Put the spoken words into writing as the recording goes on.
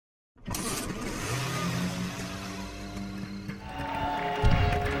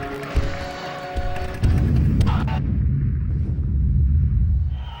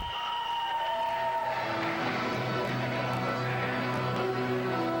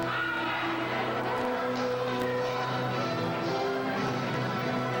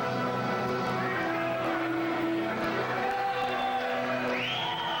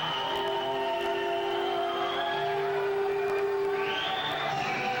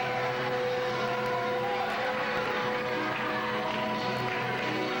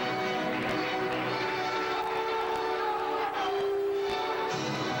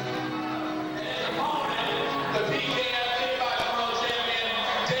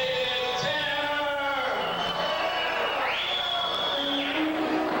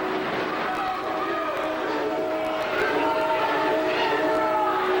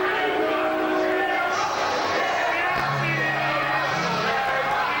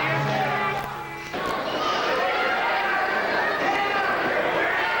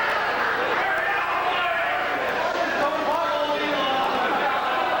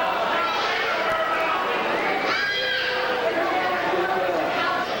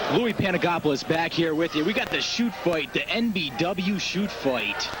Louis Panagopoulos back here with you. We got the shoot fight, the NBW shoot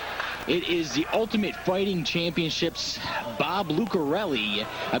fight. It is the Ultimate Fighting Championships. Bob Lucarelli,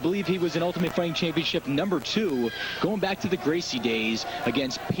 I believe he was in Ultimate Fighting Championship #2, going back to the Gracie days,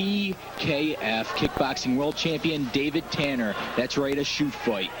 against PKF Kickboxing World Champion David Tanner. That's right, a shoot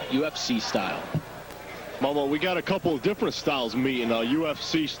fight, UFC style. Momo, we got a couple of different styles meeting.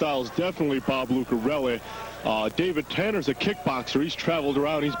 UFC styles, definitely Bob Lucarelli. David Tanner's a kickboxer. He's traveled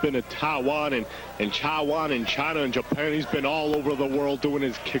around. He's been to Taiwan and China and Japan. He's been all over the world doing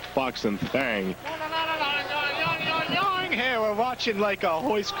his kickboxing thing. Hey, we're watching like a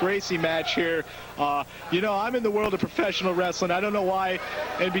Hoist Gracie match here. You know, I'm in the world of professional wrestling. I don't know why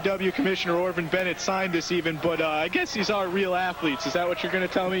NBW Commissioner Orvin Bennett signed this even, but I guess these are real athletes. Is that what you're going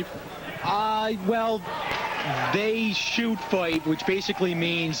to tell me? Well, they shoot fight, which basically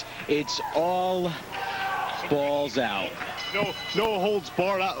means it's all balls out. No holds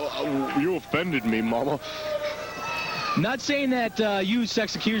barred. You offended me, Mama. Not saying that you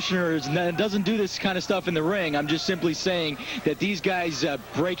executioners doesn't do this kind of stuff in the ring. I'm just simply saying that these guys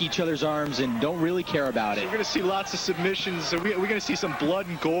break each other's arms and don't really care about it. We're going to see lots of submissions. We're going to see some blood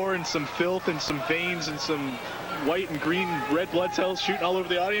and gore and some filth and some veins and some white and green red blood cells shooting all over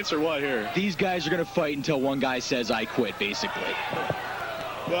the audience, or what here? These guys are going to fight until one guy says, "I quit," basically.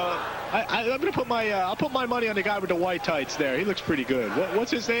 Well, I'm going to put my I'll put my money on the guy with the white tights there. He looks pretty good. What's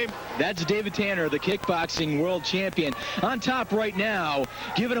his name? That's David Tanner, the kickboxing world champion. On top right now,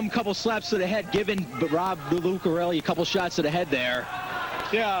 giving him a couple slaps to the head, giving Rob Lucarelli a couple shots to the head there.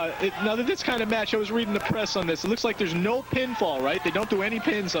 Yeah, now this kind of match, I was reading the press on this. It looks like there's no pinfall, right? They don't do any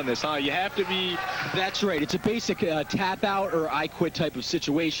pins on this, huh? You have to be... That's right. It's a basic tap out or I quit type of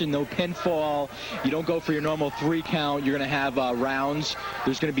situation. No pinfall. You don't go for your normal 3 count. You're going to have rounds.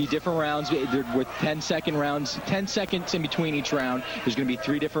 There's going to be different rounds with 10-second rounds, 10 seconds in between each round. There's going to be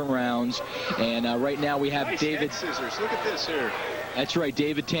 3 different rounds. And right now we have nice David... scissors. Look at this here. That's right.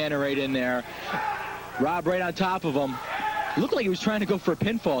 David Tanner right in there. Rob right on top of him. Looked like he was trying to go for a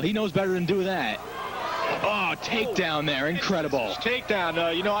pinfall. He knows better than do that. Oh, takedown there. Incredible.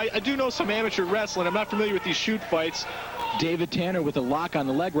 Takedown. You know, I do know some amateur wrestling. I'm not familiar with these shoot fights. David Tanner with a lock on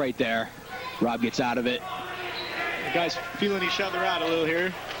the leg right there. Rob gets out of it. The guys feeling each other out a little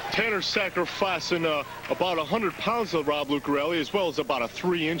here. Tanner's sacrificing about 100 pounds of Rob Lucarelli, as well as about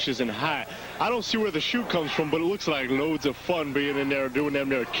 3 inches in height. I don't see where the shoot comes from, but it looks like loads of fun being in there, doing them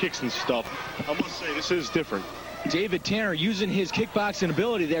there kicks and stuff. I must say, this is different. David Tanner using his kickboxing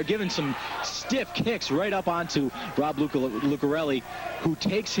ability there, giving some stiff kicks right up onto Rob Lucarelli, who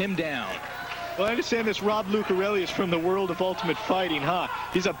takes him down. Well, I understand this Rob Lucarelli is from the world of Ultimate Fighting, huh?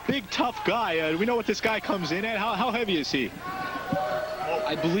 He's a big, tough guy. We know what this guy comes in at. How heavy is he?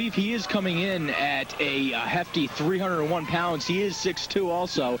 I believe he is coming in at a hefty 301 pounds. He is 6'2"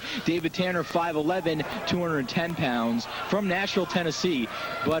 also. David Tanner, 5'11", 210 pounds, from Nashville, Tennessee.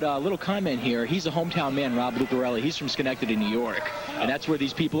 But a little comment here. He's a hometown man, Rob Lucarelli. He's from Schenectady, New York. And that's where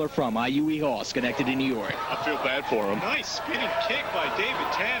these people are from, IUE Hall, Schenectady, New York. I feel bad for him. Nice spinning kick by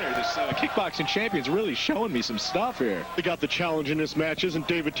David Tanner. This kickboxing champion's really showing me some stuff here. They got the challenge in this match. Isn't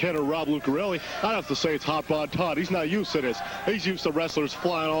David Tanner Rob Lucarelli? I'd have to say it's Hot Rod Todd. He's not used to this. He's used to wrestlers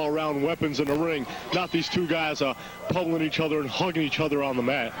flying all around weapons in the ring, not these two guys pummeling each other and hugging each other on the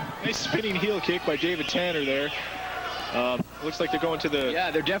mat. Nice spinning heel kick by David Tanner there. Looks like they're going to the...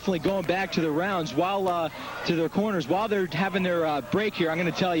 Yeah, they're definitely going back to the rounds, while to their corners. While they're having their break here, I'm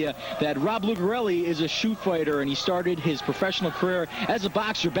going to tell you that Rob Lucarelli is a shoot fighter, and he started his professional career as a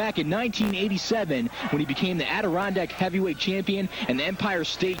boxer back in 1987 when he became the Adirondack heavyweight champion and the Empire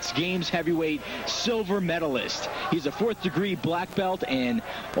State Games heavyweight silver medalist. He's a 4th-degree black belt and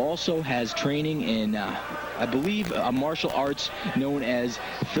also has training in, I believe, martial arts known as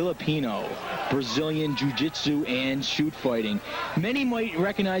Filipino, Brazilian Jiu-Jitsu, and shoot fighting. Many might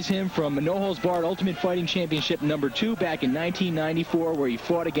recognize him from No Holds Barred Ultimate Fighting Championship #2 back in 1994, where he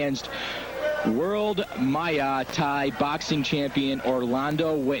fought against World Muay Thai boxing champion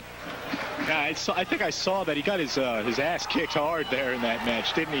Orlando Witt. Yeah, I think I saw that he got his ass kicked hard there in that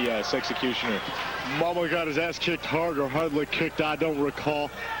match, didn't he, Executioner? Mama got his ass kicked hard or hardly kicked, I don't recall.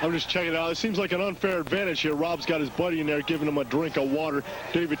 I'm just checking it out. It seems like an unfair advantage here. Rob's got his buddy in there giving him a drink of water.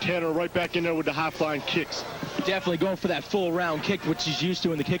 David Tanner right back in there with the high-flying kicks. Definitely going for that full round kick, which he's used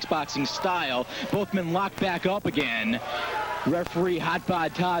to in the kickboxing style. Both men lock back up again. Referee Hot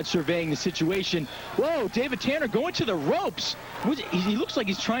Rod Todd surveying the situation. Whoa, David Tanner going to the ropes. He looks like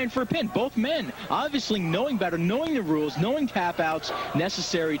he's trying for a pin. Both men obviously knowing better, knowing the rules, knowing tap outs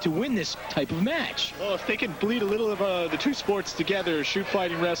necessary to win this type of match. Well, if they can bleed a little of the two sports together, shoot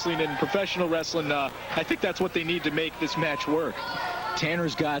fighting wrestling and professional wrestling, I think that's what they need to make this match work.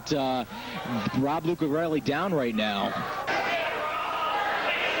 Tanner's got Rob Lucarelli down right now.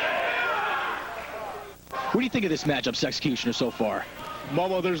 What do you think of this matchup, Executioner, so far?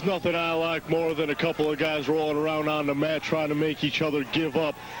 Mama, there's nothing I like more than a couple of guys rolling around on the mat trying to make each other give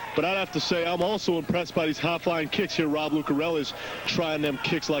up. But I'd have to say I'm also impressed by these high-flying kicks here. Rob Lucarelli's trying them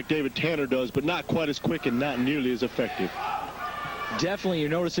kicks like David Tanner does, but not quite as quick and not nearly as effective. Definitely, you're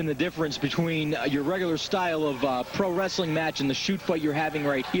noticing the difference between your regular style of pro wrestling match and the shoot fight you're having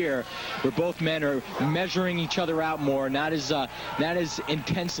right here, where both men are measuring each other out more, not as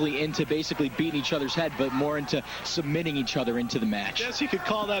intensely into basically beating each other's head, but more into submitting each other into the match. I guess you could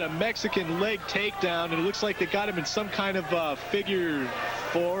call that a Mexican leg takedown, and it looks like they got him in some kind of figure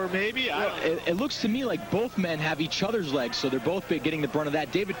four, maybe. It looks to me like both men have each other's legs, so they're both getting the brunt of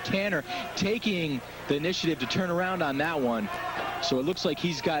that. David Tanner taking the initiative to turn around on that one. So it looks like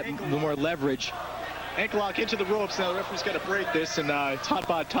he's got a little more leverage. Ankle lock into the ropes. Now the referee's got to break this, and it's Hot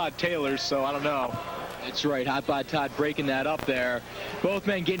Bod Todd Taylor, so I don't know. That's right, Hot Bod Todd breaking that up there. Both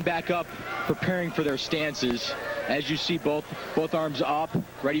men getting back up, preparing for their stances. As you see, both arms up,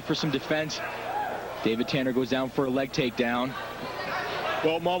 ready for some defense. David Tanner goes down for a leg takedown.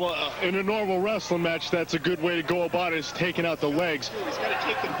 Well, Mama, in a normal wrestling match, that's a good way to go about it, is taking out the legs. He's got to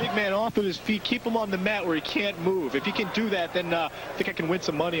take the big man off of his feet, keep him on the mat where he can't move. If he can do that, then I think I can win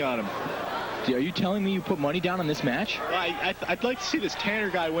some money on him. Are you telling me you put money down on this match? I'd like to see this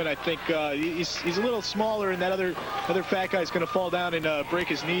Tanner guy win. I think he's a little smaller, and that other fat guy's going to fall down and break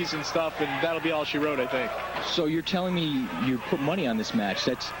his knees and stuff, and that'll be all she wrote, I think. So you're telling me you put money on this match?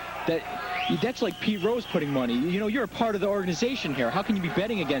 That's like Pete Rose putting money. You know, you're a part of the organization here. How can you be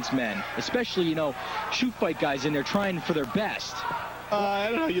betting against men, especially, you know, shoot fight guys in there trying for their best? I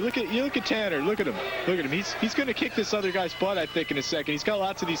don't know. You look at Tanner. Look at him. Look at him. He's going to kick this other guy's butt, I think, in a second. He's got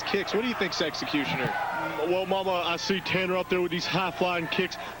lots of these kicks. What do you think, Executioner? Well, Mama, I see Tanner up there with these high-flying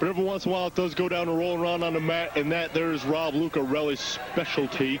kicks, but every once in a while it does go down and roll around on the mat, and that there is Rob Lucarelli's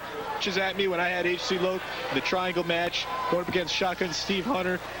specialty. Which at me when I had H.C. Loke, the triangle match, going up against Shotgun Steve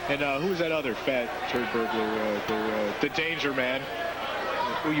Hunter, and who was that other fat turd burglar? The Danger Man.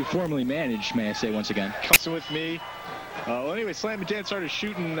 Who you formerly managed, may I say once again. Cussing with me. Well, anyway, Slam and Dan started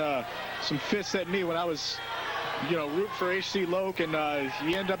shooting some fists at me when I was, you know, rooting for H.C. Loke, and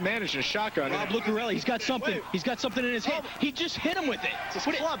he ended up managing a shotgun. Rob Lucarelli, he's got something. He's got something in his hand. He just hit him with it. It's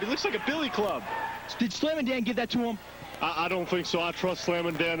a club. It looks like a billy club. Did Slam and Dan give that to him? I don't think so. I trust Slam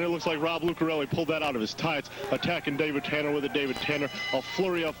and Dan. It looks like Rob Lucarelli pulled that out of his tights, attacking David Tanner with it. David Tanner, a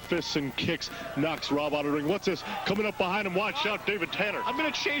flurry of fists and kicks, knocks Rob out of the ring. What's this? Coming up behind him, watch out, David Tanner. I'm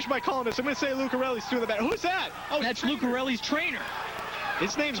going to change my call on this. I'm going to say Lucarelli's doing the back. Who's that? Oh, that's Lucarelli's trainer.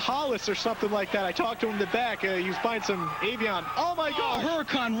 His name's Hollis or something like that. I talked to him in the back. He was buying some Avion. Oh, my God.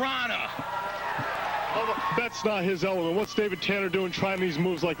 Huracan Rana. Oh, that's not his element. What's David Tanner doing trying these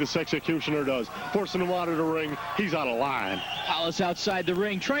moves like this Executioner does? Forcing him out of the ring. He's out of line. Hollis outside the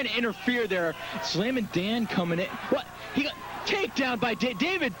ring, trying to interfere there. Slam and Dan coming in. What? He got takedown by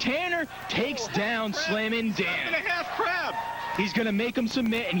David Tanner. Takes down Slam and Dan. And a half crab. He's going to make him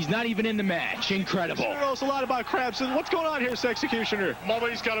submit, and he's not even in the match. Incredible. He knows a lot about crabs. What's going on here, Executioner? Mama,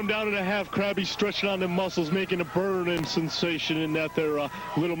 he's got him down in a half crab. He's stretching on the muscles, making a burning sensation in that there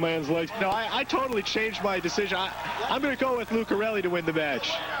little man's legs. No, I totally changed my decision. I'm going to go with Lucarelli to win the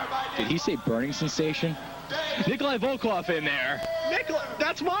match. Did he say burning sensation? Nikolai Volkoff in there. Nikolai,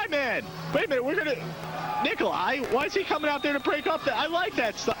 that's my man. Wait a minute, we're going to... Nikolai, why is he coming out there to break up that? I like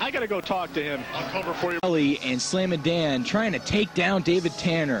that stuff. I got to go talk to him. I'll cover for you. And Slam and Dan trying to take down David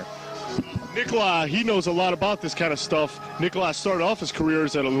Tanner. Nikolai, he knows a lot about this kind of stuff. Nikolai started off his career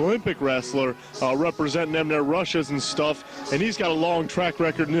as an Olympic wrestler, representing them there Russias and stuff, and he's got a long track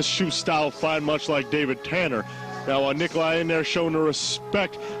record in this shoot style fight, much like David Tanner. Now, Nikolai in there showing the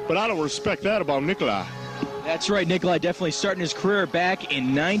respect, but I don't respect that about Nikolai. That's right, Nikolai definitely starting his career back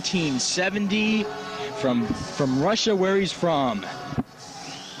in 1970 from Russia, where he's from.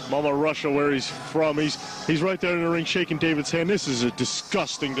 Mama, Russia, where he's from. He's right there in the ring shaking David's hand. This is a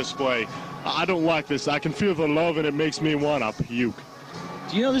disgusting display. I don't like this. I can feel the love, and it makes me want to puke.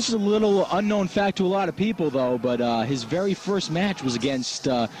 Do you know, this is a little unknown fact to a lot of people, though, but his very first match was against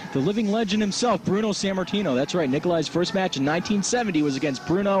the living legend himself, Bruno Sammartino. That's right, Nikolai's first match in 1970 was against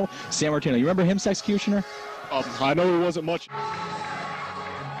Bruno Sammartino. You remember him, Executioner? I know it wasn't much.